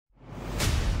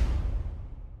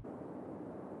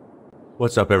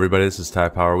What's up, everybody? This is Ty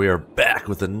Power. We are back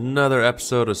with another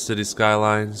episode of City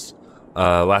Skylines.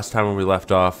 Last time when we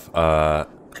left off, I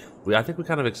think we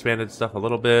kind of expanded stuff a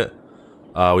little bit.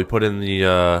 We put in the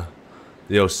O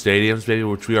stadiums, baby,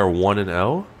 which we are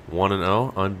 1-0,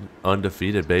 1-0,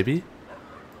 undefeated, baby.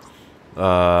 We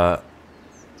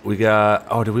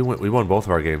got we won both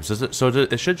of our games.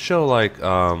 It should show like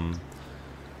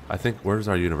I think where's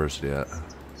our university at?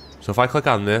 So if I click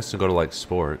on this and go to like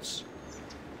sports.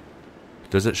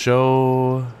 Does it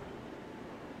show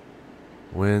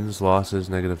wins, losses,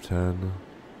 -10?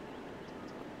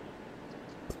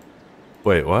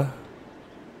 Wait, what?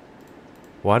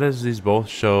 Why does these both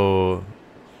show...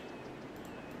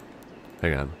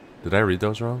 Hang on. Did I read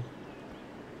those wrong?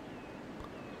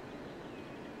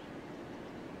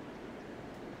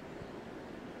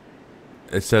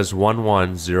 It says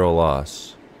 1-1, 0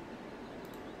 loss.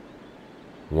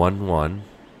 1-1,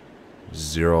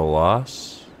 0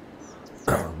 loss.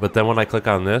 But then when I click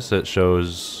on this, it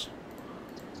shows...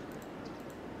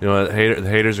 You know what, the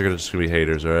haters are just gonna be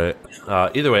haters, alright?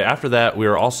 Either way, after that, we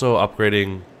were also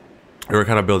upgrading... We were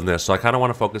kind of building this, so I kind of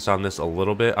want to focus on this a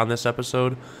little bit on this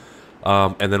episode.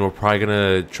 And then we're probably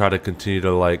gonna try to continue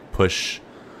to, like, push...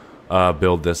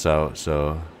 build this out,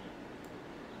 so...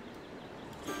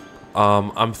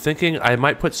 I'm thinking I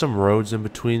might put some roads in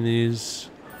between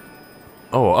these.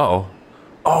 Oh, uh-oh.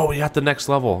 Oh, we got the next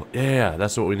level. Yeah,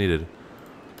 that's what we needed.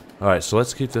 Alright, so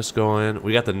let's keep this going.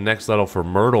 We got the next level for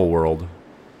Myrtle World.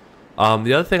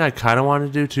 The other thing I kind of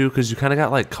wanted to do too, because you kind of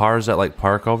got like cars that like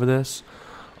park over this.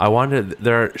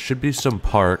 There should be some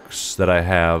parks that I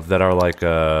have that are like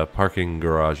parking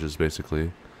garages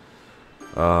basically.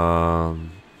 Playground.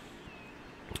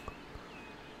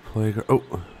 Oh,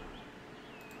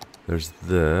 there's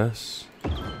this.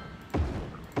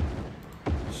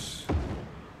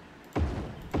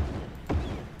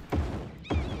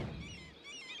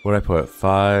 What did I put?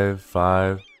 5,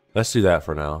 5. Let's do that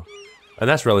for now. And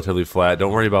that's relatively flat.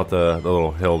 Don't worry about the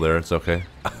little hill there. It's okay.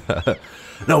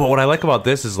 No, but what I like about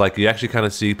this is like you actually kind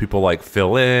of see people like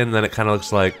fill in. And then it kind of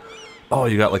looks like, oh,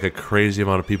 you got like a crazy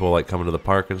amount of people like coming to the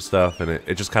park and stuff. And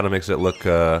it just kind of makes it look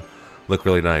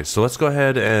really nice. So let's go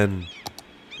ahead and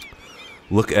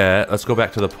let's go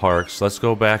back to the parks. Let's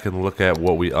go back and look at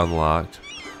what we unlocked.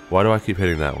 Why do I keep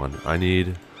hitting that one? I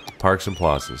need parks and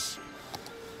plazas.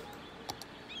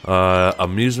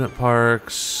 Amusement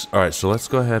parks. Alright, so let's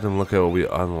go ahead and look at what we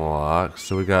unlocked.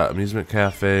 So we got amusement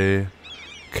cafe,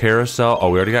 carousel. Oh,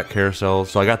 we already got carousels.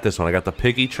 So I got this one. I got the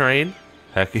piggy train.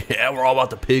 Heck yeah, we're all about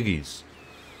the piggies.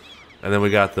 And then we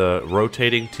got the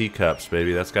rotating teacups,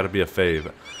 baby. That's got to be a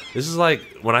fave. This is like,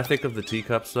 when I think of the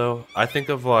teacups though, I think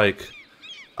of like,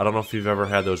 I don't know if you've ever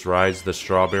had those rides, the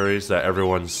strawberries that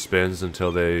everyone spins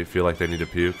until they feel like they need to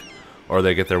puke. Or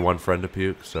they get their one friend to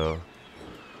puke, so...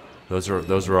 Those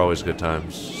are always good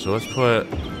times. So let's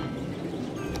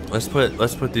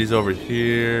put these over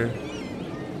here.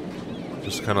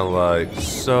 Just kind of like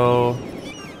so.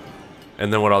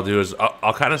 And then what I'll do is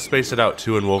I'll kind of space it out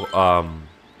too, and we'll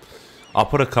I'll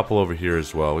put a couple over here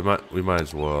as well. We might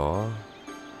as well.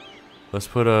 Let's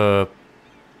put a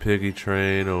piggy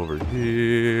train over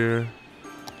here,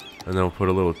 and then we'll put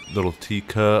a little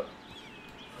teacup.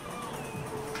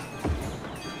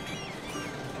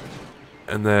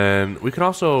 And then we can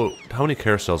also, how many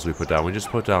carousels did we put down? We just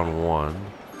put down one.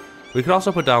 We could also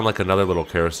put down like another little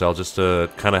carousel just to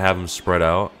kind of have them spread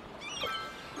out.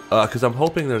 Because I'm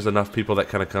hoping there's enough people that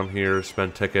kind of come here,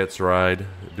 spend tickets, ride,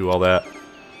 do all that.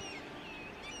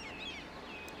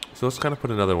 So let's kind of put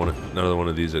another one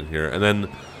of these in here. And then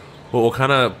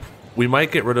we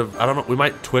might get rid of, I don't know, we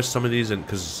might twist some of these in,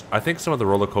 because I think some of the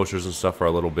roller coasters and stuff are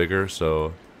a little bigger,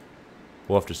 so...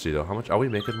 We'll have to see though. How much are we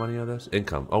making money on this?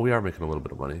 Income. Oh, we are making a little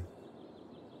bit of money.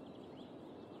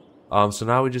 So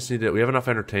now we just need to, we have enough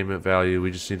entertainment value.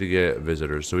 We just need to get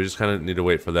visitors. So we just kind of need to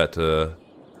wait for that to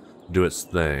do its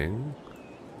thing.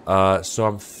 So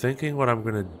I'm thinking what I'm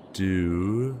gonna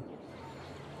do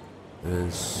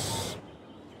is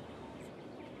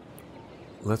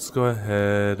let's go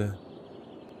ahead.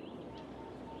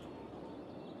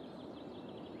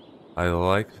 I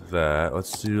like that.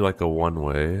 Let's do like a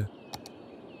one-way.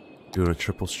 Doing a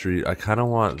triple street. I kind of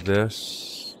want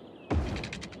this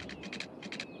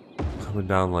coming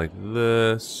down like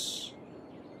this.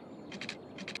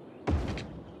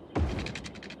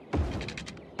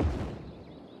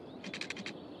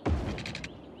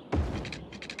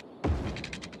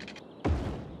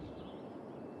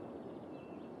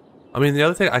 I mean, the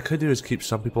other thing I could do is keep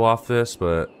some people off this,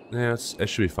 but yeah, it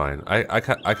should be fine. I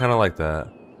kind of like that.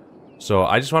 So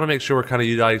I just want to make sure we're kind of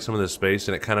utilizing some of this space,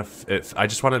 and I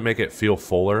just want to make it feel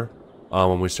fuller.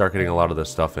 when we start getting a lot of this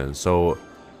stuff in. So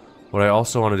what I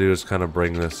also want to do is kind of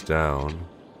bring this down.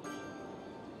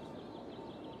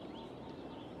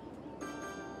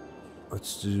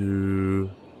 Let's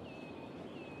do...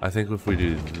 I think if we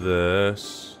do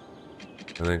this,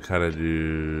 and then kind of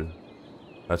do...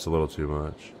 That's a little too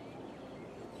much.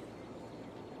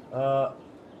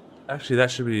 Actually, that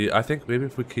should be... I think maybe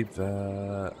if we keep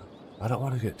that... I don't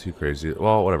want to get too crazy.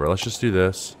 Well, whatever. Let's just do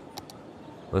this.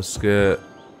 Let's get...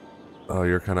 Oh,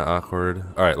 you're kind of awkward.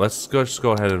 Alright, let's just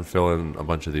go ahead and fill in a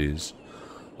bunch of these.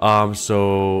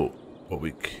 So... What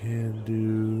we can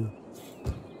do...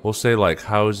 We'll say, like,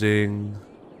 housing...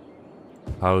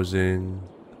 Housing...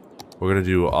 We're gonna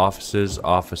do offices,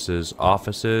 offices,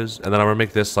 offices. And then I'm gonna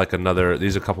make this, like, another...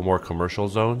 These are a couple more commercial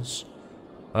zones.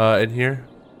 In here.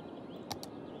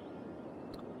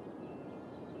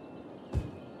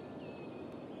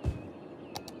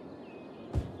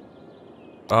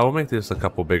 We'll make this a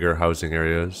couple bigger housing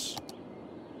areas.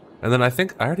 And then I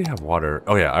think I already have water.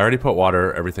 Oh yeah, I already put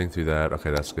water, everything through that.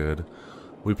 Okay, that's good.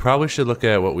 We probably should look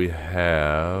at what we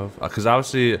have. Because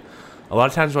obviously, a lot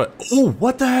of times what... Ooh,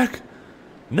 what the heck?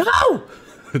 No!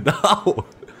 No!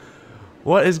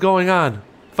 What is going on?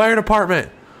 Fire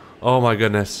department! Oh my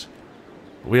goodness.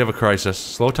 We have a crisis.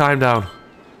 Slow time down.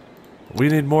 We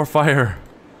need more fire.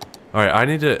 Alright,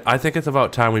 I think it's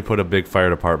about time we put a big fire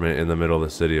department in the middle of the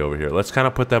city over here. Let's kind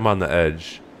of put them on the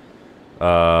edge.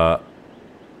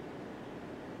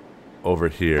 Over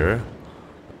here.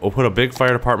 We'll put a big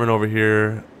fire department over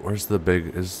here. Where's the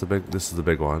big, this is the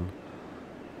big one.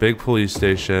 Big police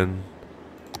station.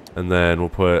 And then we'll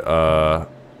put,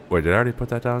 wait, did I already put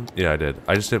that down? Yeah, I did.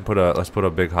 I just didn't put let's put a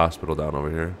big hospital down over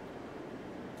here.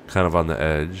 Kind of on the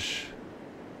edge.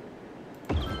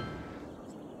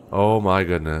 Oh my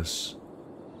goodness.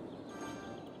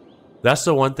 That's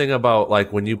the one thing about,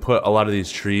 like, when you put a lot of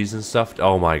these trees and stuff.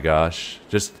 Oh my gosh.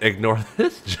 Just ignore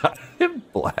this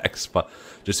giant black spot.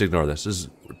 Just ignore this. This is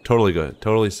totally good.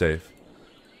 Totally safe.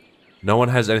 No one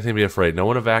has anything to be afraid. No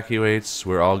one evacuates.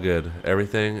 We're all good.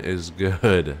 Everything is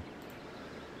good.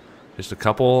 Just a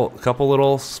couple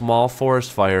little small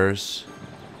forest fires.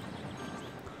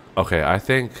 Okay, I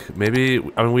think maybe...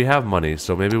 I mean, we have money,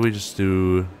 so maybe we just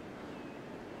do...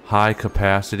 High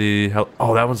capacity...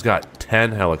 Oh, that one's got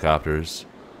 10 helicopters.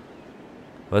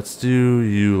 Let's do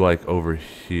you, like, over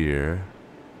here.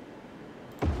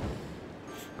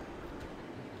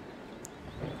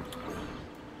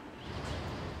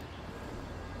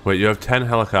 Wait, you have 10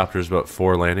 helicopters, but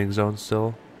 4 landing zones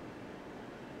still?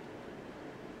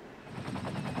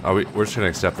 We're just gonna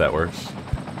accept that works.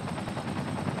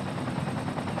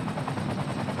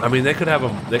 I mean, they could have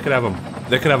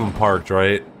them parked,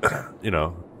 right? You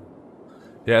know.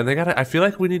 Yeah, and they gotta... I feel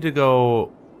like we need to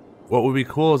go... What would be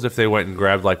cool is if they went and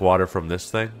grabbed, like, water from this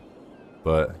thing.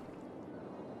 But...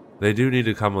 They do need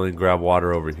to come and grab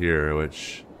water over here,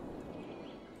 which...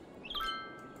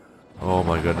 Oh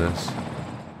my goodness.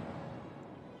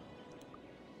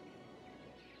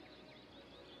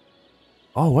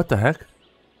 Oh, what the heck?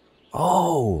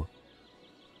 Oh!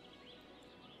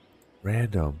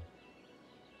 Random.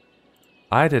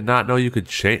 I did not know you could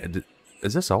change...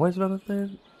 Is this always been a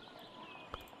thing?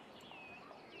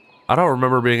 I don't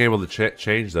remember being able to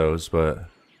change those, but...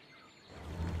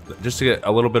 Just to get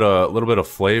a little bit of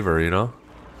flavor, you know?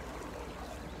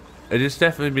 It'd just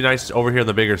definitely be nice over here in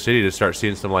the bigger city to start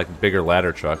seeing some, like, bigger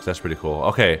ladder trucks. That's pretty cool.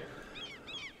 Okay.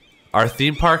 Our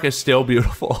theme park is still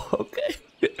beautiful. Okay.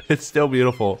 It's still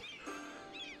beautiful.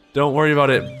 Don't worry about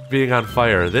it being on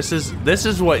fire. This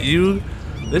is what you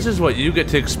get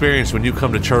to experience when you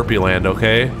come to Chirpy Land,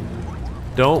 okay?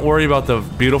 Don't worry about the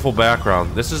beautiful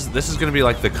background. This is gonna be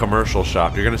like the commercial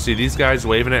shop. You're gonna see these guys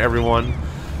waving at everyone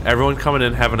coming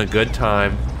in having a good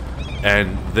time,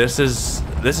 and this is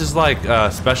like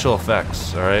special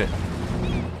effects. All right,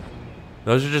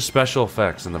 those are just special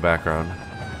effects in the background.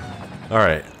 All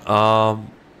right.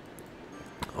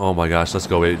 Oh my gosh, let's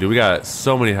go. Dude, we got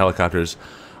so many helicopters.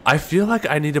 I feel like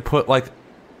I need to put, like,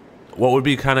 what would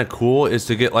be kind of cool is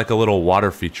to get like a little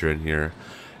water feature in here.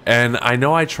 And I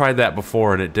know I tried that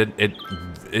before and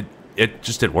it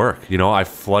just didn't work. You know, I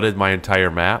flooded my entire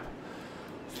map.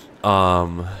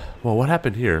 Well, what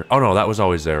happened here? Oh no, that was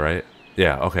always there, right?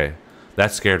 Yeah, okay.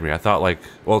 That scared me. I thought, like,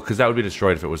 well, because that would be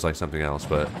destroyed if it was like something else,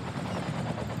 but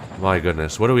my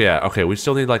goodness. What are we at? Okay, we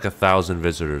still need like 1,000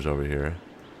 visitors over here.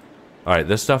 Alright,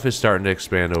 this stuff is starting to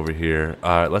expand over here.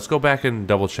 Let's go back and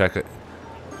double check it.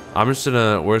 We're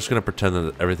just gonna pretend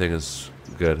that everything is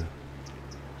good.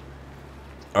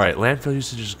 Alright, landfill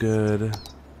usage is good.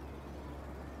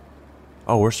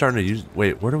 Oh, we're starting to use...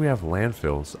 Wait, where do we have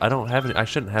landfills? I don't have any... I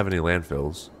shouldn't have any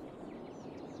landfills.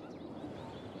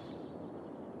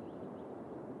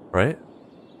 right?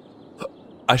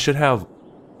 I should have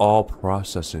all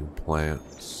processing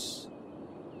plants.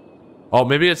 Oh,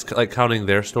 maybe it's like counting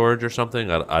their storage or something.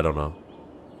 I don't know.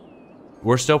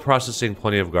 We're still processing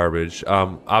plenty of garbage.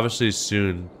 Obviously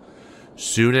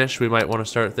soonish we might want to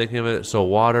start thinking of it. So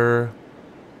water,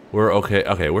 we're okay.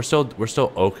 Okay, we're still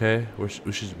okay.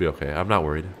 We should be okay. I'm not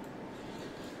worried.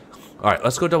 All right,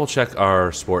 let's go double check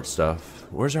our sports stuff.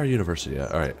 Where's our university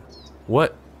at? All right,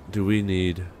 what do we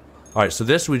need? All right, so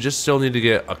this we just still need to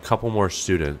get a couple more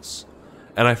students,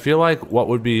 and I feel like what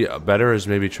would be better is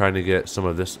maybe trying to get some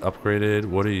of this upgraded.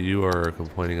 What are you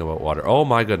complaining about water? Oh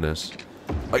my goodness,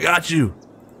 I got you.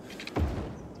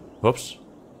 Whoops.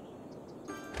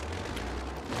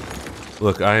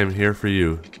 Look, I am here for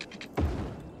you.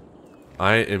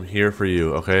 I am here for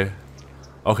you, okay?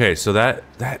 Okay, so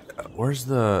where's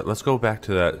the, let's go back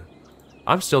to that.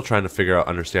 I'm still trying to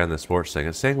understand the sports thing.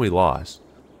 It's saying we lost.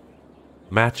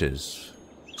 Matches.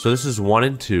 So this is 1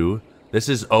 and 2. This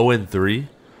is 0 and 3.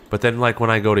 But then like when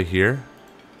I go to here,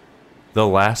 the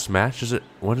last match,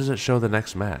 when does it show the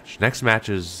next match? Next match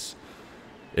is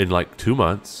in like 2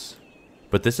 months.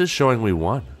 But this is showing we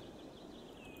won.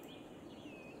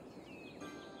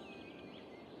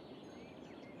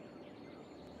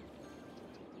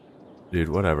 Dude,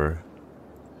 whatever.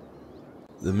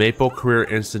 The Maple Career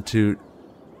Institute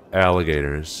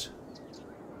Alligators.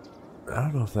 I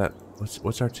don't know if that...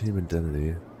 What's our team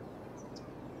identity?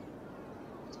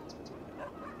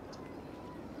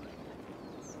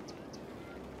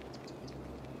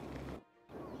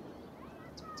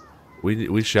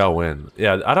 We shall win.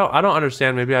 Yeah, I don't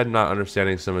understand. Maybe I'm not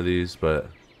understanding some of these, but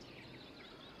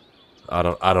I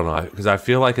don't know, because I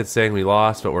feel like it's saying we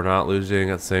lost, but we're not losing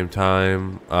at the same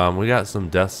time. We got some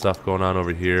death stuff going on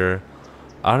over here.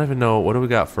 I don't even know, what do we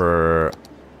got for...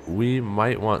 We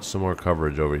might want some more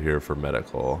coverage over here for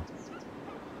medical.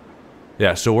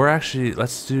 Yeah, so we're actually...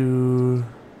 Let's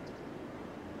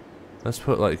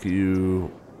put like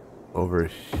you over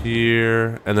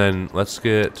here, and then let's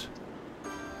get...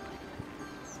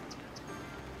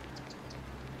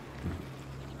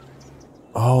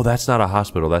 Oh, that's not a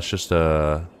hospital. That's just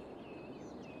a...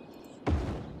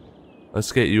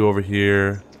 Let's get you over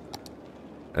here.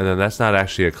 And then that's not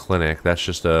actually a clinic. That's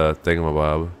just a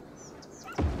thingamabob.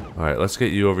 Alright, let's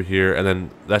get you over here. And then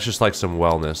that's just like some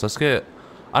wellness. Let's get...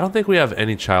 I don't think we have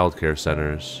any childcare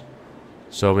centers.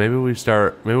 So maybe we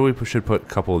should put a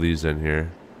couple of these in here.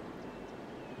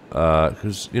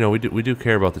 Because, you know, we do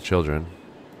care about the children.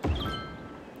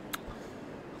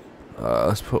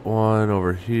 Let's put one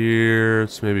over here.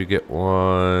 Let's maybe get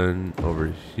one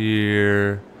over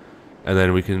here. And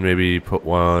then we can maybe put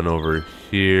one over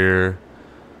here.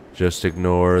 Just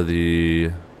ignore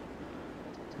the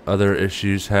other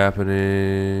issues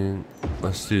happening.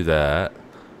 Let's do that.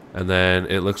 And then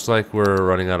it looks like we're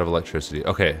running out of electricity.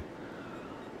 Okay.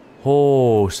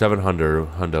 Oh, 700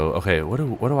 hundo. Okay, what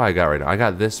do I got right now? I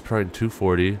got this probably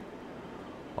 240.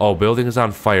 Oh, building is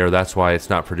on fire. That's why it's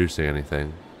not producing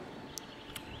anything.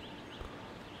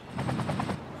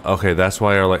 Okay, that's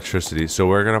why our electricity. So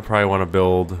we're gonna probably want to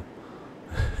build.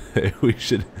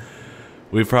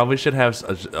 We probably should have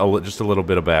just a little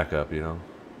bit of backup. You know,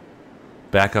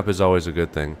 backup is always a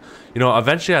good thing. You know,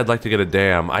 eventually I'd like to get a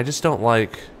dam. I just don't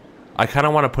like. I kind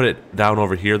of want to put it down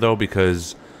over here though,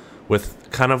 because with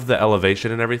kind of the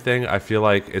elevation and everything, I feel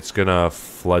like it's gonna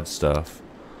flood stuff.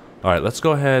 All right, let's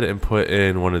go ahead and put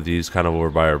in one of these kind of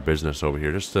over by our business over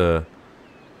here, just to.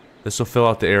 This will fill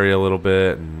out the area a little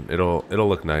bit, and it'll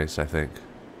look nice, I think.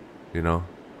 You know?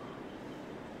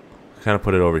 Kind of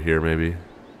put it over here, maybe.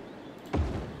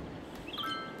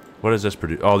 What does this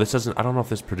produce? Oh, this doesn't... I don't know if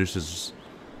this produces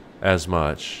as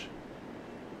much.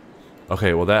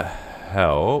 Okay, well that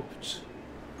helped.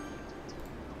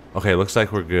 Okay, looks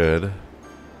like we're good.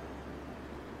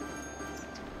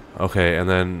 Okay, and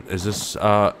then is this...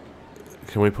 can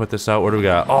we put this out? What do we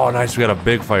got? Oh, nice, we got a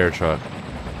big fire truck.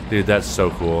 Dude, that's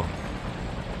so cool.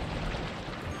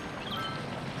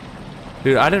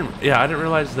 Dude, I didn't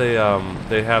realize they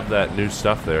have that new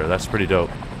stuff there. That's pretty dope.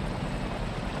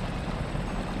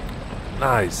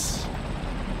 Nice.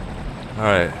 All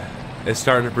right, it's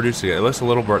starting to produce again. It looks a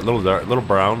little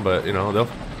brown, but you know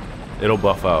it'll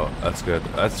buff out. That's good.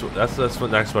 That's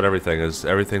what next about everything is.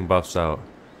 Everything buffs out.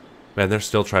 Man, they're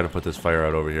still trying to put this fire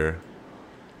out over here.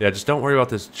 Yeah, just don't worry about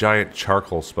this giant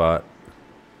charcoal spot.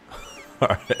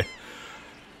 Alright.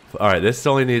 Alright, this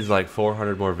only needs like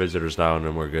 400 more visitors now and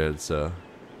then we're good, so.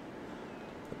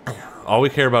 All we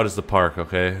care about is the park,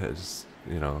 okay? It's,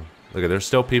 you know, look at, there's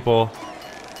still people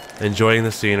enjoying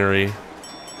the scenery.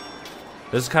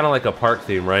 This is kind of like a park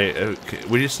theme, right?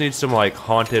 We just need some like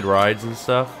haunted rides and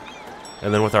stuff.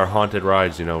 And then with our haunted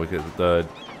rides, you know, we could the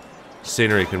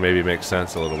scenery can maybe make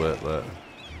sense a little bit, but.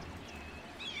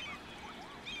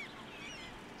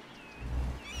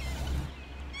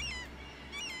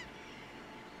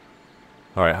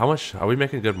 All right, how much are we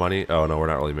making? Good money? Oh no, we're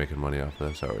not really making money off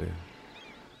this, are we?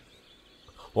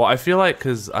 Well, I feel like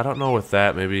because I don't know with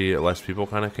that, maybe less people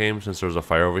kind of came since there was a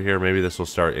fire over here. Maybe this will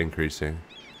start increasing.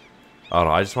 I don't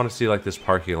know. I just want to see like this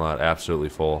parking lot absolutely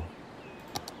full.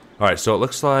 All right, so it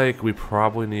looks like we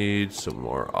probably need some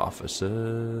more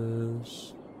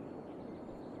offices.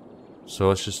 So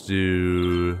let's just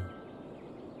do.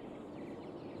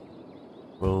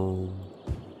 Boom.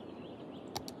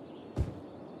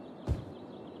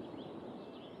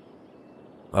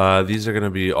 These are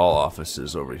gonna be all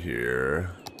offices over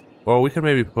here. Well, we can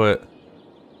maybe put.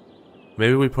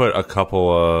 Maybe we put a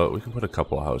couple. We can put a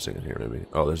couple of housing in here. Maybe.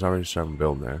 Oh, there's already some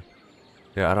building there.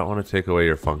 Yeah, I don't want to take away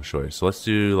your feng shui. So let's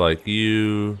do like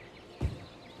you.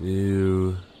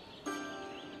 Maybe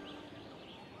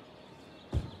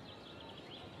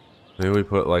we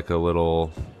put like a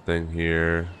little thing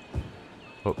here.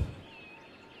 Oh.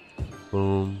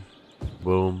 Boom.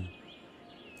 Boom.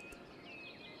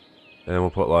 And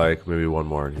we'll put like maybe one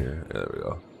more in here. Yeah, there we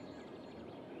go.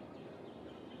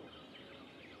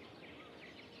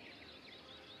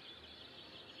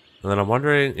 And then I'm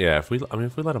wondering, yeah, if we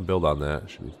let them build on that, it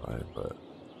should be fine, but.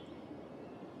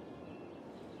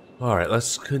 All right,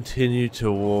 let's continue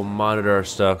to monitor our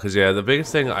stuff, because yeah, the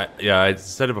biggest thing, I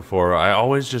said it before,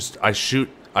 I shoot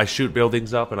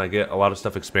buildings up and I get a lot of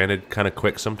stuff expanded kind of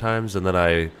quick sometimes, and then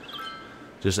I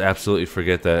just absolutely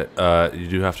forget that you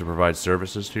do have to provide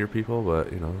services to your people,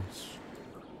 but you know.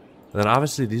 And then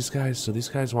obviously these guys don't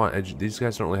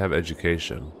really have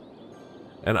education,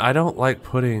 and I don't like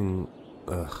putting.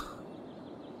 Ugh.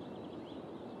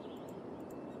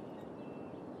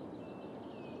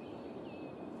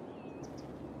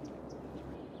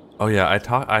 Oh yeah,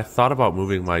 I thought about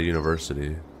moving my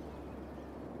university.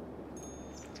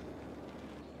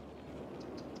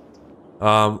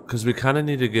 Because we kind of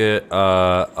need to get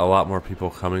a lot more people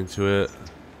coming to it.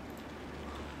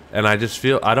 And I just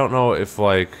feel, I don't know if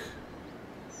like,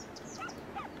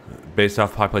 based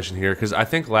off population here, because I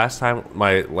think last time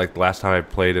I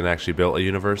played and actually built a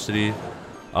university,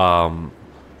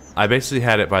 I basically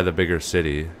had it by the bigger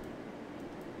city.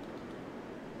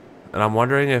 And I'm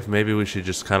wondering if maybe we should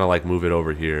just kind of like move it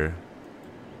over here.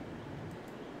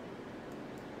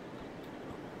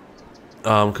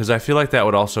 Because I feel like that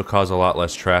would also cause a lot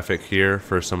less traffic here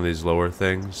for some of these lower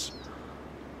things.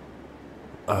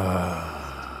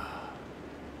 I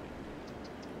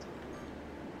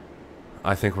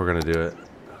think we're gonna do it.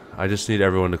 I just need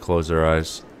everyone to close their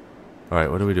eyes.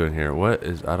 Alright, what are we doing here? What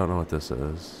is... I don't know what this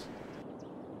is.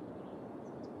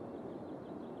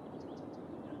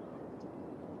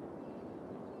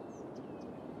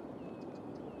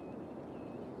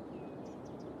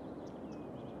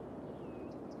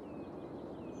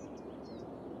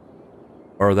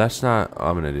 Or that's not...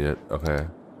 I'm an idiot. Okay.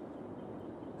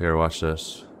 Here, watch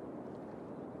this.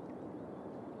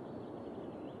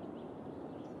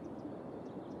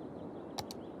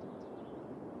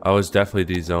 I was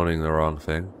definitely dezoning the wrong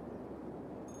thing.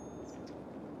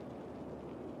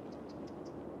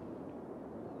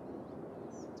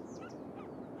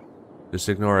 Just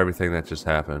ignore everything that just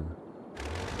happened.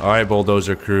 Alright,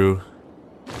 bulldozer crew.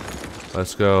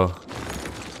 Let's go.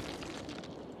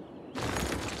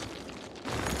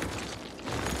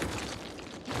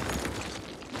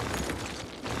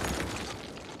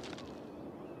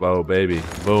 Whoa, baby.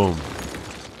 Boom.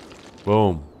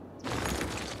 Boom.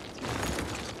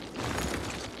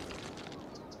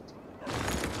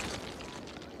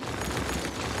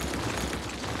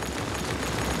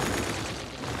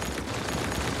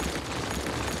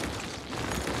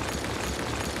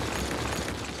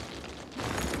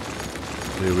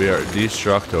 Dude, we are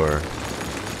destructor.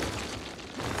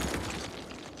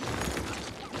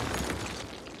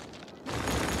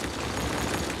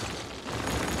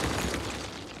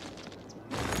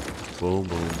 Boom,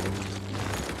 boom, boom.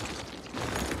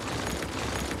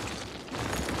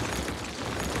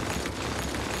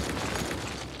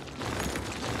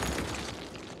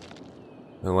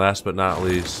 And last but not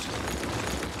least,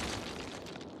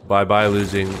 bye-bye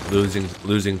losing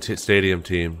stadium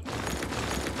team.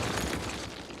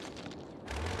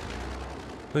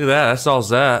 Look at that, that solves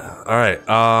that. Alright,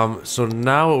 so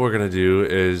now what we're gonna do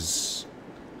is...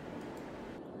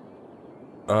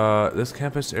 this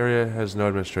campus area has no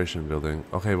administration building.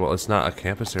 Okay, well, it's not a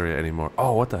campus area anymore.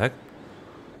 Oh, what the heck?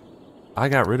 I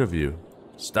got rid of you.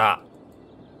 Stop.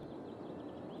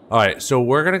 Alright, so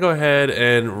we're gonna go ahead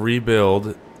and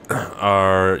rebuild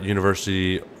our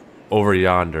university over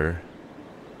yonder.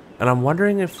 And I'm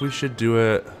wondering if we should do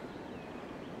it...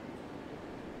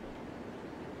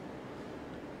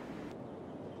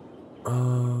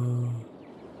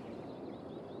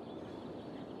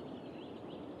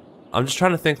 I'm just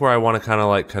trying to think where I want to kind of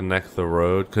like connect the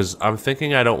road, because I'm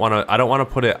thinking I don't want to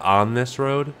put it on this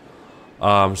road.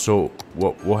 So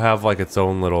we'll have like its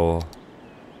own little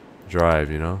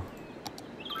drive, you know.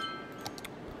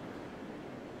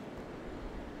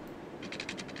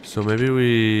 So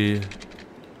maybe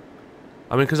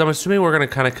I mean, because I'm assuming we're gonna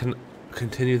kind of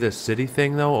continue this city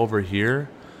thing though over here.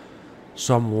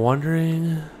 So I'm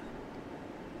wondering.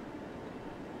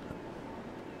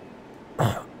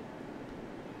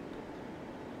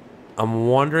 I'm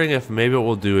wondering if maybe what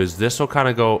we'll do is this will kind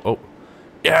of go... Oh,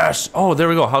 yes! Oh, there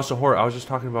we go. House of Horror. I was just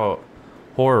talking about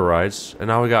horror rides. And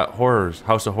now we got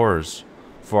House of Horrors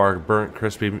for our burnt,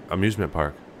 crispy amusement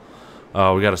park.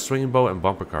 We got a swinging boat and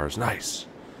bumper cars. Nice.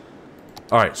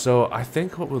 Alright, so I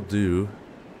think what we'll do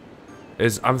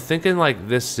is... I'm thinking like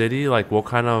this city, like we'll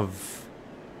kind of...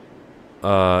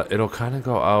 it'll kind of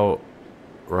go out,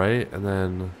 right? And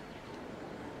then...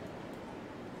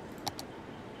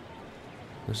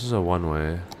 This is a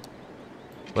one-way.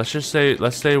 Let's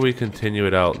say we continue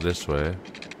it out this way.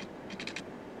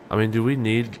 I mean, do we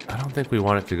need... I don't think we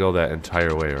want it to go that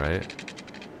entire way, right?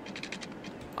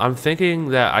 I'm thinking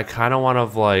that I kind of want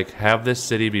to, like, have this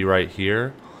city be right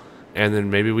here. And then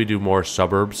maybe we do more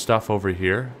suburb stuff over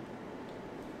here.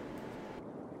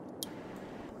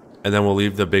 And then we'll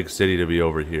leave the big city to be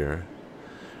over here.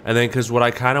 And then, because what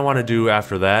I kind of want to do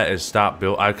after that is stop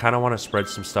build... I kind of want to spread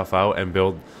some stuff out and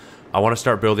build... I want to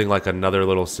start building like another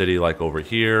little city like over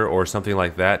here or something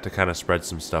like that to kind of spread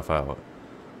some stuff out.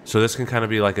 So this can kind of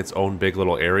be like its own big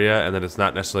little area, and then it's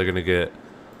not necessarily going to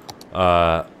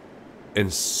get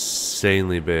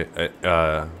insanely big.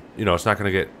 You know, it's not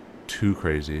going to get too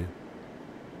crazy.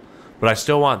 But I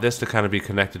still want this to kind of be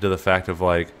connected to the fact of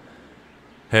like,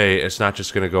 hey, it's not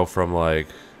just going to go from like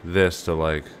this to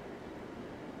like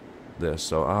this.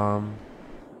 So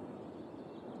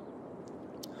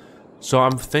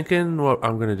I'm thinking what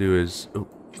I'm gonna do is,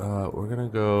 we're gonna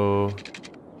go.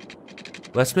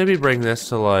 Let's maybe bring this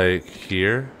to like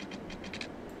here,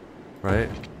 right?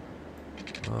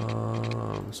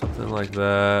 Something like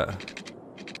that.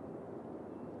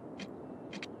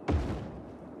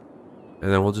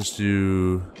 And then we'll just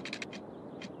do.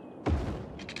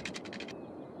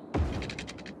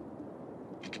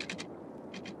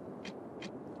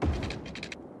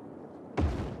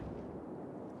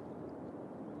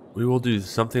 We will do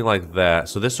something like that.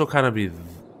 So this will kind of be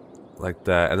like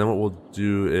that. And then what we'll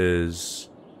do is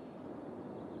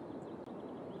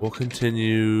we'll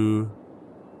continue.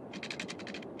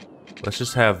 Let's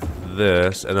just have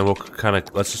this, and then we'll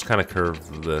let's just kind of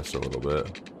curve this a little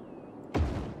bit.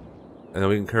 And then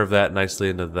we can curve that nicely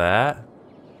into that.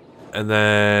 And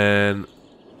then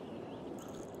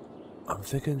I'm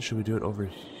thinking, should we do it over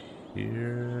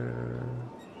here?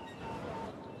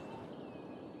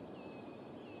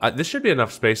 This should be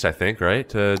enough space, I think, right?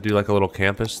 To do like a little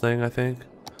campus thing, I think.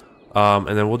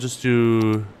 And then we'll just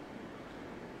do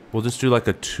like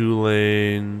a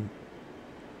 2-lane,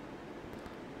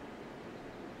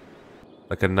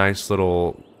 like a nice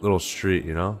little street,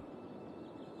 you know?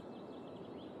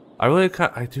 I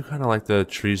do kind of like the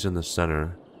trees in the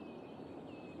center.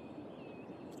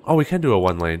 Oh, we can do a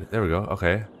 1-lane. There we go.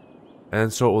 Okay.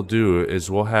 And so what we'll do is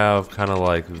we'll have kind of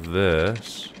like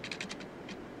this.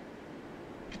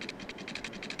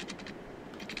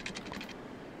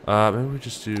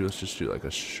 Maybe let's just do like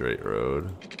a straight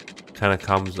road. Kind of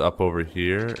comes up over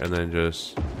here and then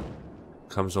just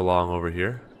comes along over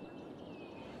here.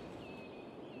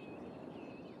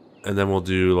 And then we'll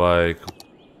do like...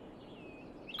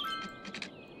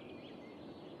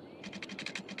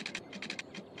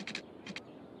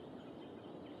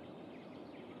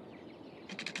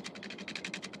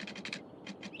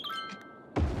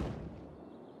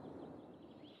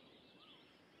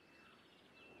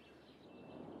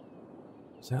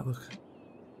 Does that look...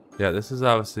 Yeah, this is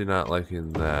obviously not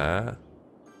liking that.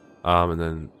 And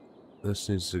then this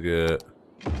needs to get...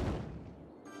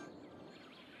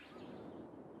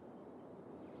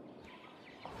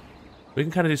 We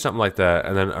can kind of do something like that.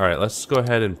 And then, alright, let's go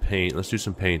ahead and paint. Let's do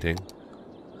some painting.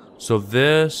 So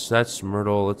this, that's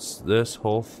Myrtle. It's this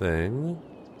whole thing.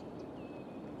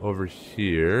 Over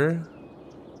here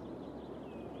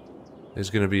is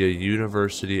going to be a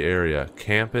university area.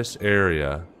 Campus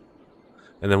area.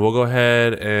 And then we'll go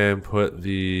ahead and put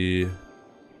the...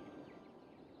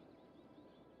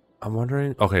 I'm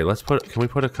wondering... Okay, let's put... Can we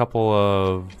put a couple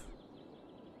of...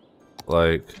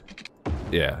 Like...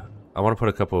 Yeah. I want to put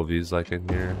a couple of these, like, in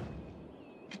here.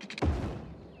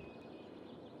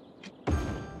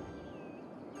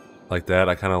 Like that.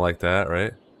 I kind of like that,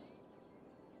 right?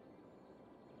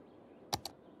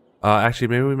 Actually,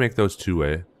 maybe we make those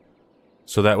two-way.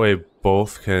 So that way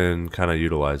both can kind of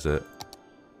utilize it.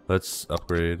 Let's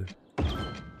upgrade.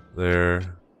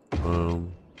 There.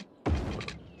 Boom.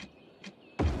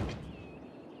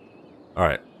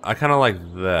 Alright. I kind of like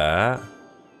that.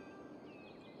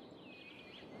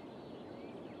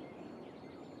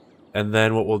 And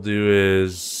then what we'll do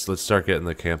is let's start getting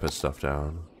the campus stuff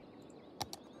down.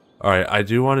 Alright, I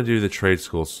do want to do the trade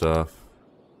school stuff.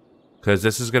 Because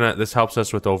this helps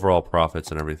us with overall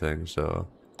profits and everything, so.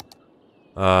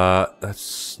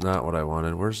 That's not what I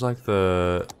wanted. Where's like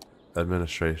the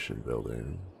administration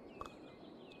building?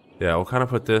 Yeah, we'll kind of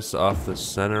put this off the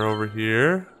center over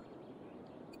here.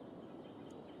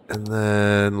 And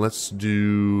then let's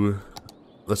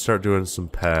start doing some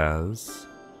paths.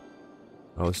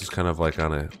 Oh, this is kind of like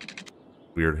on a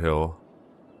weird hill.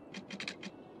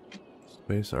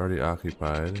 Space already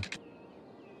occupied.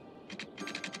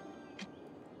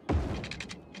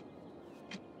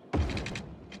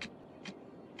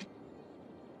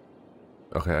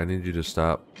 Okay, I need you to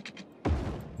stop.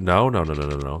 No, no, no, no,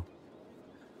 no, no.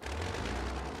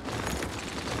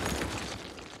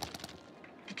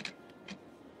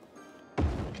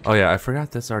 Oh yeah, I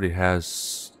forgot this already has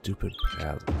stupid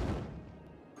path.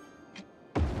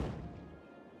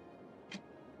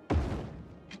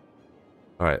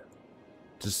 Alright.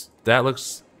 Just, that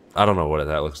looks... I don't know what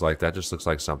that looks like. That just looks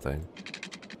like something.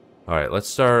 Alright,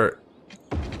 let's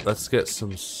get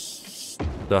some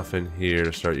stuff in here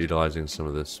to start utilizing some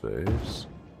of this space.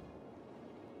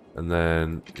 And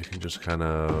then you can just kind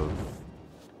of...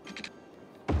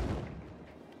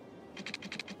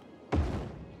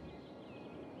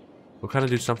 We'll kind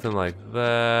of do something like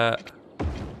that.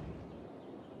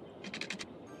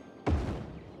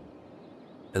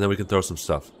 And then we can throw some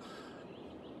stuff.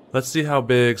 Let's see how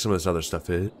big some of this other stuff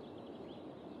is.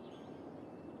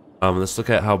 Let's look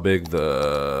at how big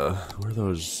the... Where are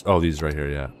those? Oh, these right here,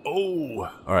 yeah. Oh!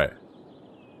 Alright.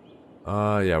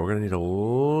 Yeah, we're gonna need a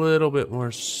little bit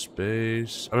more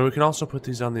space. I mean, we can also put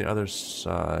these on the other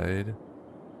side.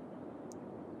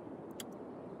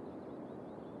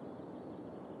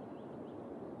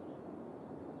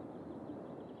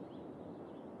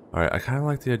 Alright, I kind of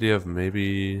like the idea of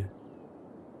maybe...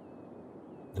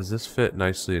 Does this fit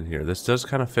nicely in here? This does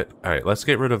kind of fit... Alright, let's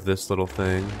get rid of this little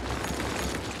thing.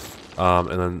 And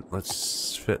then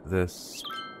let's fit this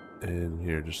in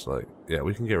here just like... Yeah,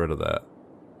 we can get rid of that.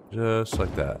 Just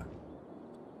like that.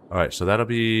 Alright, so that'll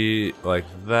be like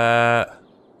that.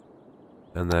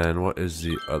 And then what is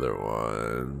the other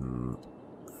one?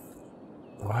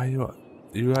 Why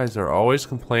you guys are always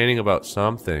complaining about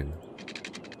something.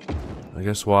 I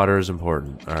guess water is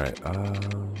important. Alright,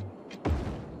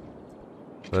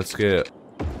 let's get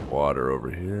water over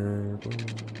here. Boom.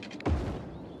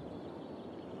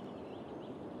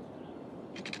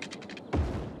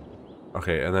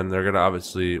 Okay, and then they're gonna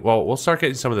obviously... Well, we'll start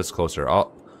getting some of this closer.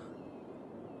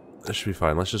 This should be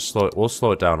fine. Let's just we'll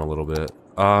slow it down a little bit.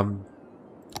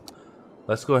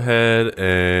 Let's go ahead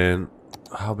and...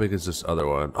 How big is this other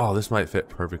one? Oh, this might fit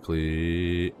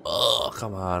perfectly. Oh,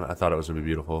 come on. I thought it was gonna be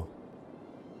beautiful.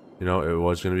 You know, it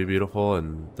was gonna be beautiful,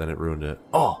 and then it ruined it.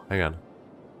 Oh, hang on.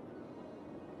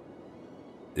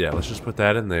 Yeah, let's just put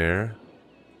that in there.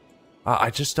 I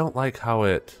just don't like how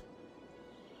it...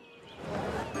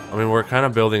 I mean, we're kind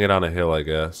of building it on a hill, I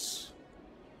guess.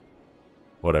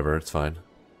 Whatever, it's fine.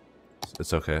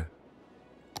 It's okay.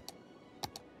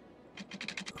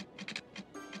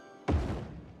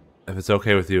 If it's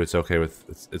okay with you, it's okay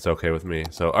with me.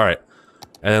 So, all right.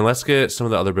 And then let's get some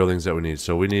of the other buildings that we need.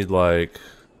 So we need like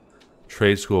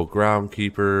trade school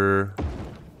groundkeeper.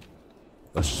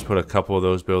 Let's just put a couple of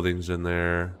those buildings in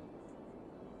there.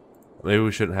 Maybe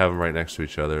we shouldn't have them right next to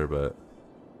each other, but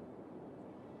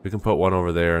we can put one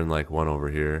over there and like one over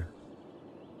here.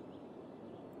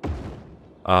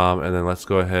 And then let's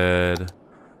go ahead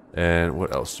and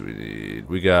what else do we need?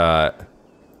 We got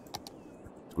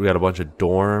a bunch of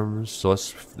dorms. So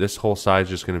this whole side's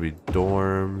just gonna be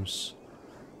dorms.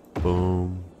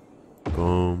 Boom.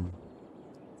 Boom.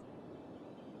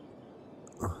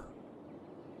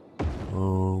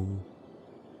 Boom.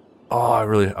 Oh,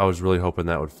 I was really hoping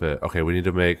that would fit. Okay, we need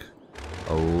to make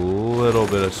a little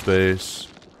bit of space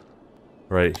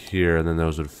right here, and then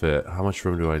those would fit. How much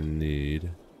room do I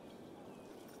need?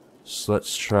 So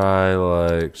let's try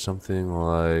like something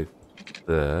like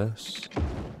this.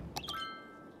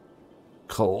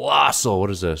 Colossal! What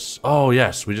is this? Oh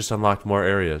yes, we just unlocked more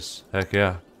areas. Heck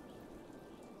yeah.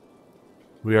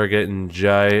 We are getting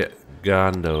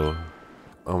gigando.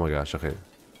 Oh my gosh, okay.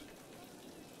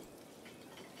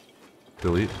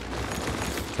 Delete.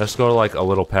 Let's go to like a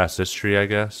little past this tree, I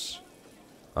guess.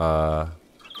 The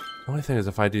only thing is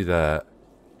if I do that...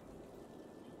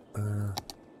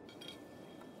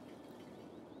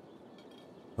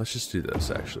 let's just do this,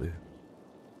 actually.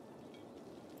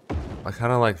 I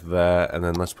kind of like that, and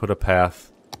then let's put a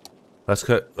path. Let's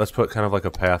put kind of like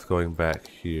a path going back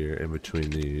here in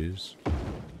between these.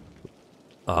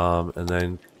 And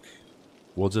then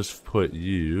we'll just put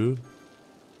you...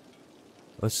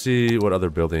 Let's see what other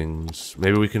buildings...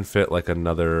 Maybe we can fit like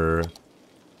another...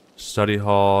 Study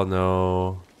hall,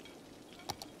 no...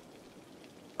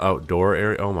 Outdoor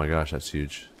area, oh my gosh, that's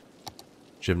huge.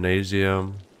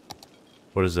 Gymnasium.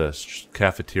 What is this?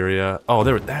 Cafeteria. Oh,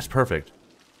 there, that's perfect.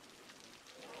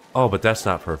 Oh, but that's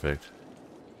not perfect.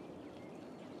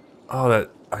 Oh, that...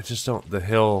 I just don't... The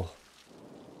hill...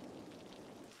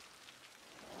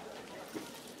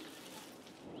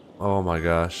 Oh my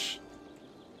gosh.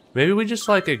 Maybe we just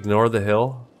like ignore the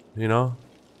hill, you know?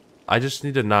 I just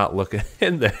need to not look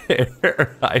in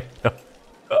there. I know.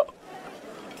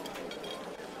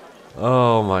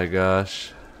 Oh my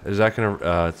gosh. Is that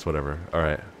gonna... it's whatever.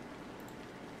 Alright.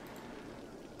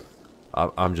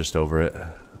 I'm just over it.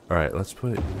 Alright, let's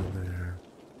put it in there.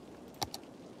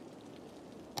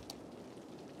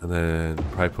 And then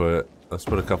probably put... Let's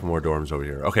put a couple more dorms over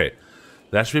here. Okay.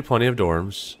 That should be plenty of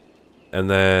dorms. And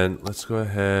then let's go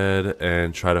ahead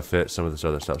and try to fit some of this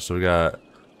other stuff. So we got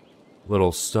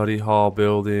little study hall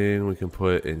building we can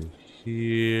put in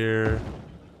here.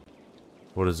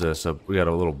 What is this? We got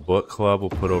a little book club we'll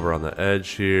put over on the edge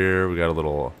here. We got a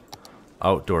little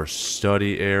outdoor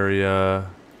study area.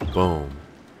 Boom.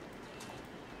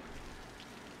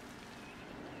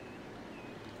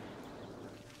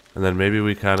 And then maybe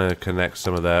we kind of connect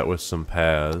some of that with some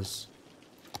paths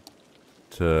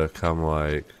to come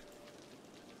like...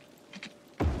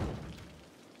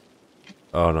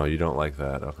 Oh no, you don't like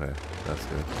that. Okay, that's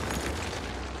good.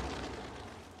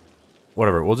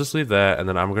 Whatever, we'll just leave that, and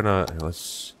then I'm gonna...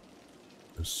 Let's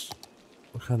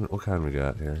what kind we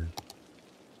got here?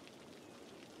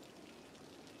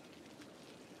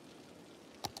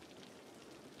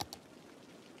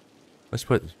 Let's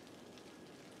put...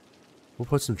 We'll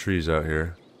put some trees out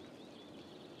here.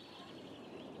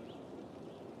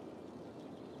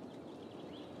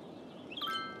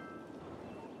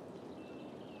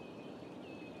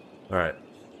 Alright.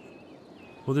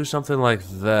 We'll do something like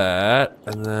that,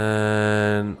 and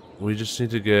then we just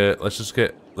need to get...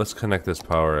 Let's connect this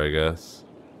power, I guess.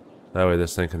 That way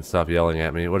this thing can stop yelling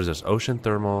at me. What is this? Ocean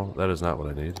thermal? That is not what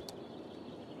I need.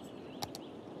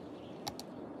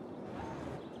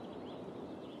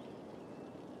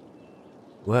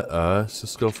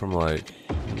 Let's go from like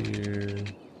here.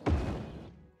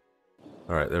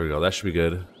 Alright, there we go. That should be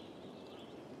good.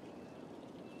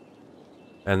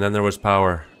 And then there was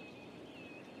power.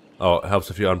 Oh, it helps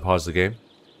if you unpause the game.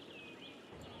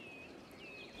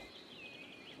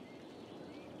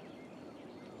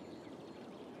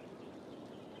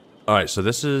 Alright, so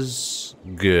this is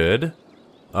good.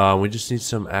 We just need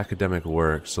some academic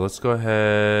work. So let's go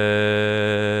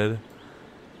ahead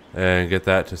and get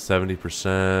that to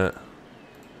 70%.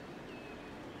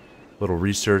 Little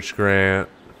research grant.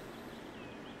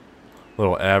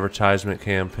 Little advertisement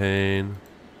campaign.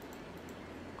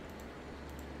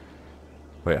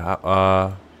 Wait,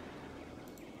 how,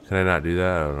 can I not do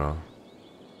that? I don't know.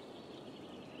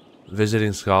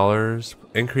 Visiting scholars.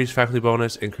 Increase faculty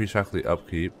bonus, increase faculty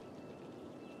upkeep.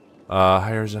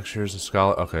 Hires lecturers and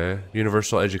scholar. Okay.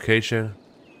 Universal education.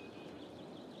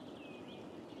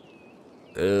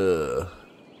 Ugh.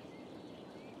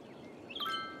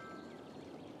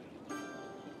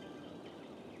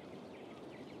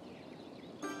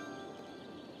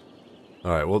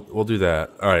 Alright, we'll do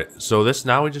that. Alright, so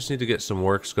now we just need to get some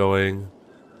works going.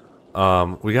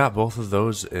 We got both of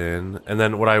those in. And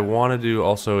then what I want to do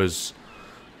also is...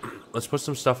 Let's put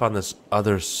some stuff on this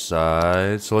other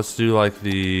side. So let's do like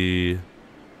the...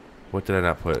 What did I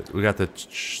not put? We got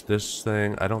this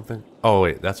thing. I don't think... Oh,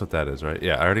 wait. That's what that is, right?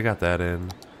 Yeah, I already got that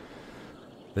in.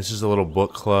 This is a little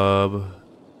book club.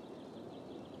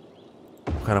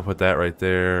 We'll kind of put that right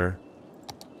there.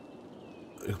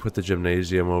 We put the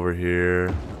gymnasium over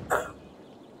here.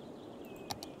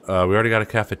 We already got a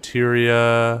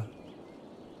cafeteria.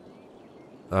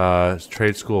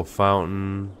 Trade school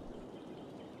fountain.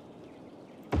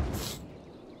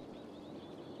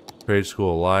 Trade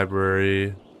school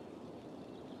library.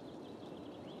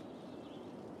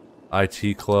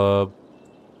 IT club.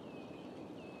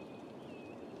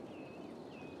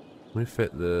 Let me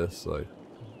fit this, like,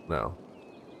 no.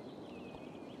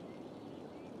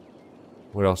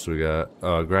 What else do we got?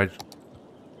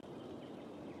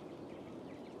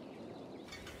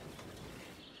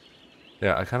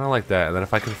 Yeah, I kind of like that. And then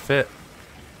if I can fit,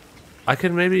 I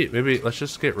can maybe let's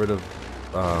just get rid of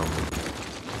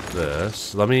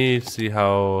this. Let me see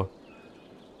how.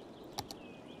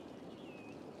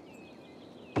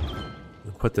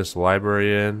 Put this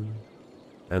library in,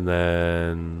 and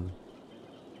then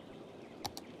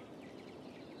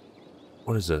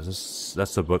what is this?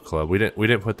 That's the book club. We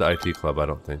didn't put the IT club, I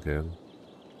don't think, in.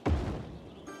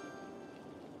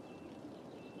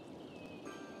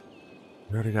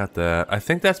 We already got that. I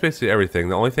think that's basically everything.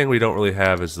 The only thing we don't really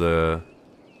have is the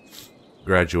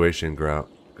graduation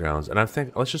grounds. And I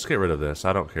think let's just get rid of this.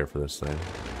 I don't care for this thing.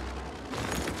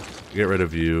 Get rid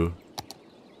of you.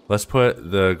 Let's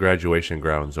put the graduation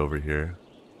grounds over here.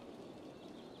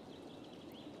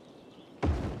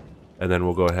 And then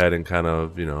we'll go ahead and kind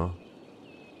of, you know,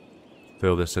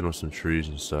 fill this in with some trees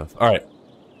and stuff. Alright.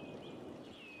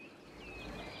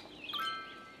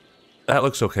 That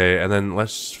looks okay. And then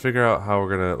let's figure out how we're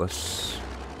gonna...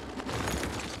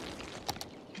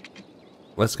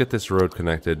 Let's get this road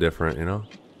connected different, you know?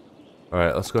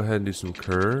 Alright, let's go ahead and do some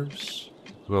curves.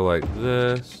 Go like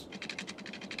this.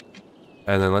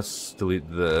 And then let's delete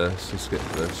this. Let's get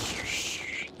this.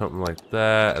 Something like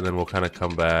that. And then we'll kind of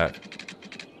come back.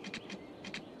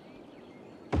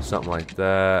 Something like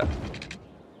that.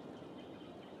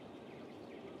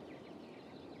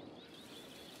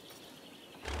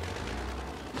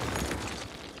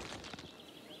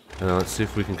 And then let's see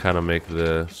if we can kind of make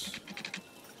this.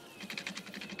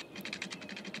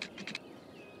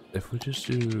 If we just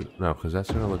do... No, because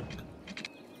that's going to look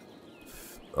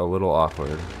a little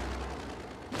awkward.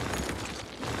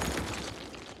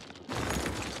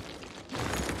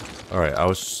 Alright, I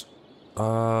was... what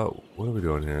are we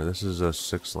doing here? This is a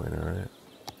 6-laner, right?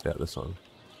 Yeah, this one.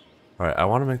 Alright, I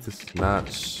want to make this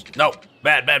not... No!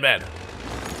 Bad, bad, bad!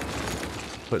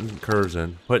 Putting curves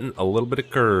in. Putting a little bit of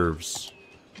curves.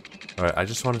 Alright, I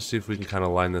just want to see if we can kind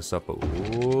of line this up a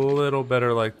little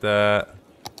better like that.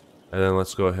 And then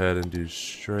let's go ahead and do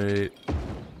straight.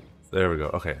 There we go.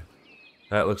 Okay.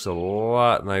 That looks a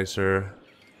lot nicer.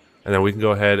 And then we can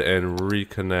go ahead and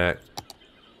reconnect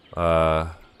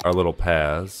our little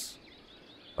paths.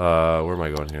 Where am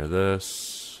I going here?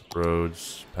 This,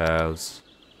 roads, paths.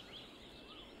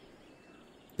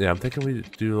 Yeah, I'm thinking we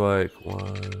do like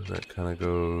one that kind of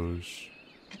goes...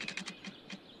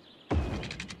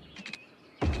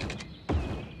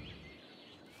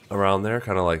 around there,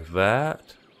 kind of like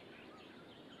that.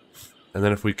 And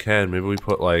then if we can, maybe we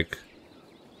put like...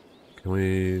 Can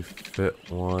we fit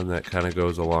one that kind of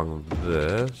goes along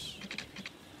this?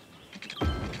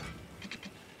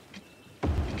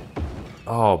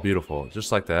 Oh, beautiful.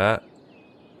 Just like that.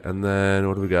 And then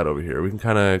what do we got over here? We can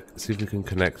kind of see if we can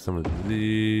connect some of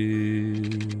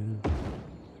these.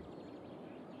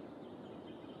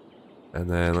 And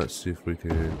then let's see if we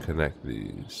can connect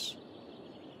these.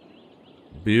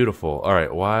 Beautiful.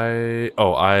 Alright, why...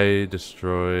 Oh, I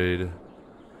destroyed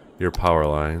your power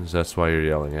lines. That's why you're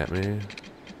yelling at me.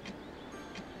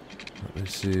 Let me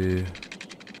see...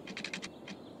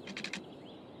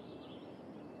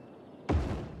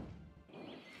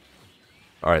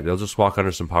 Alright, they'll just walk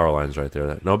under some power lines right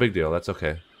there. No big deal, that's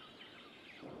okay.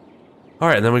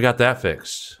 Alright, and then we got that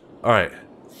fixed. Alright.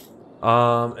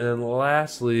 And then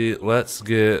lastly, let's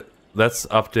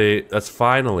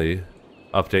finally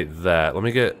update that.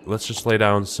 Let's just lay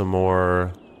down some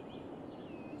more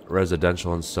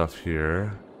residential and stuff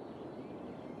here.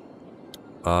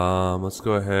 Let's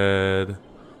go ahead.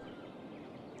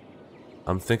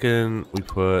 I'm thinking we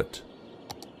put...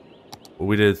 Well,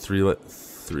 we did three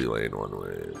lane one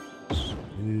way.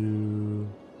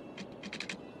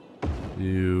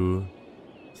 You.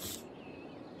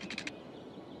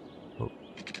 Oh.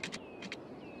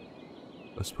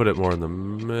 Let's put it more in the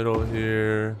middle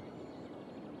here.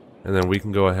 And then we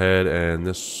can go ahead and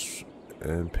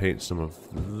paint some of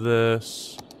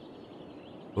this.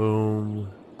 Boom,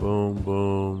 boom,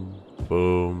 boom,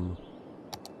 boom.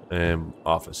 And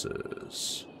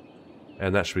offices.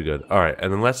 And that should be good. Alright,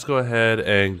 and then let's go ahead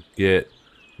and get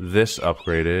this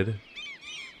upgraded.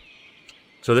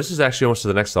 So this is actually almost to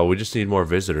the next level. We just need more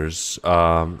visitors.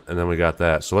 And then we got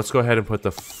that. So let's go ahead and put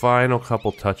the final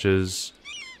couple touches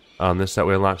on this that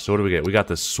we unlocked. So what do we get? We got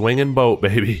the swinging boat,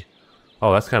 baby.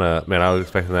 Oh, that's kind of... Man, I was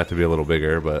expecting that to be a little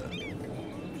bigger, but...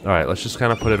 Alright, let's just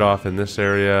kind of put it off in this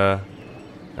area.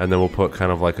 And then we'll put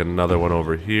kind of like another one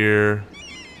over here.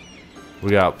 We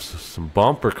got some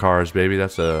bumper cars, baby.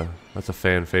 That's a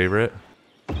fan favorite.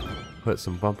 Put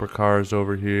some bumper cars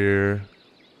over here.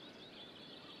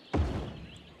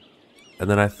 And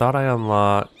then I thought I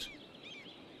unlocked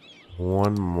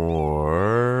one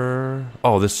more.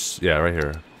 Oh, this, yeah, right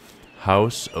here.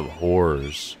 House of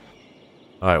Horrors.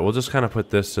 All right, we'll just kind of put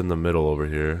this in the middle over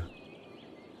here.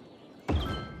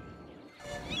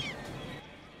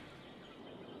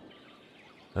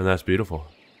 And that's beautiful.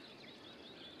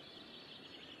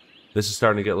 This is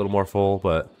starting to get a little more full,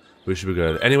 but we should be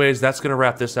good. Anyways, that's gonna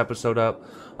wrap this episode up.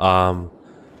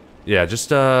 Yeah,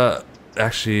 just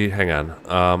actually, hang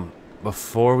on.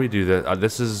 Before we do that,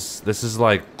 this is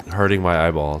like hurting my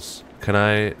eyeballs. Can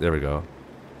I? There we go.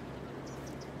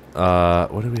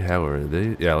 What do we have over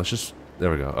there? Yeah, let's just. There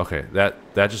we go. Okay, that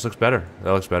just looks better.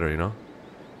 That looks better, you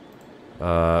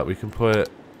know. We can put.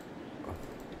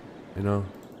 You know.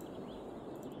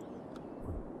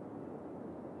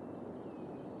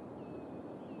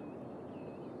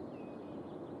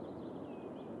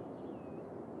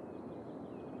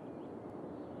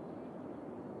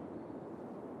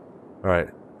 All right.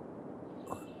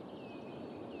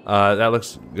 That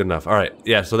looks good enough. All right.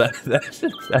 Yeah. So that's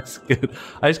good.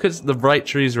 I just because the bright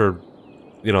trees were,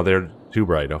 you know, they're too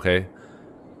bright. Okay.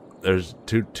 There's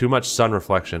too much sun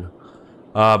reflection.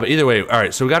 But either way, all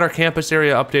right. So we got our campus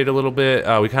area updated a little bit.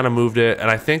 We kind of moved it, and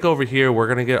I think over here we're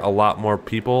gonna get a lot more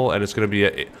people, and it's gonna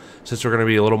be since we're gonna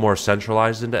be a little more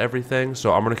centralized into everything.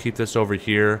 So I'm gonna keep this over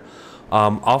here.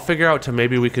 I'll figure out to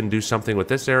maybe we can do something with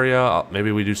this area.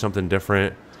 Maybe we do something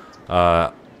different.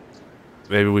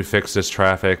 Maybe we fix this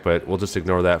traffic, but we'll just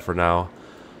ignore that for now.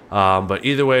 But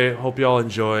either way, hope you all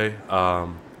enjoy.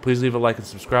 Please leave a like and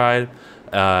subscribe,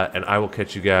 and I will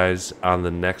catch you guys on the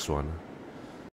next one.